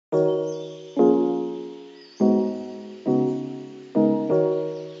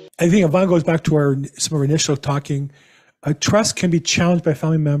I think Yvonne goes back to some of our initial talking. A trust can be challenged by a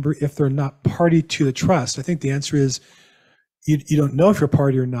family member if they're not party to the trust. I think the answer is you don't know if you're a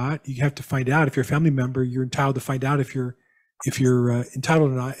party or not. You have to find out. If you're a family member, you're entitled to find out if you're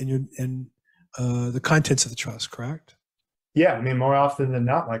entitled or not, and the contents of the trust. Correct? Yeah, I mean, more often than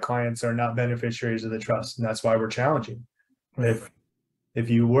not, my clients are not beneficiaries of the trust, and that's why we're challenging. Right. If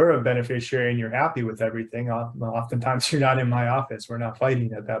you were a beneficiary and you're happy with everything, oftentimes you're not in my office. We're not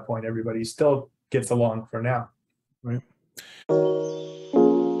fighting at that point. Everybody still gets along for now. Right.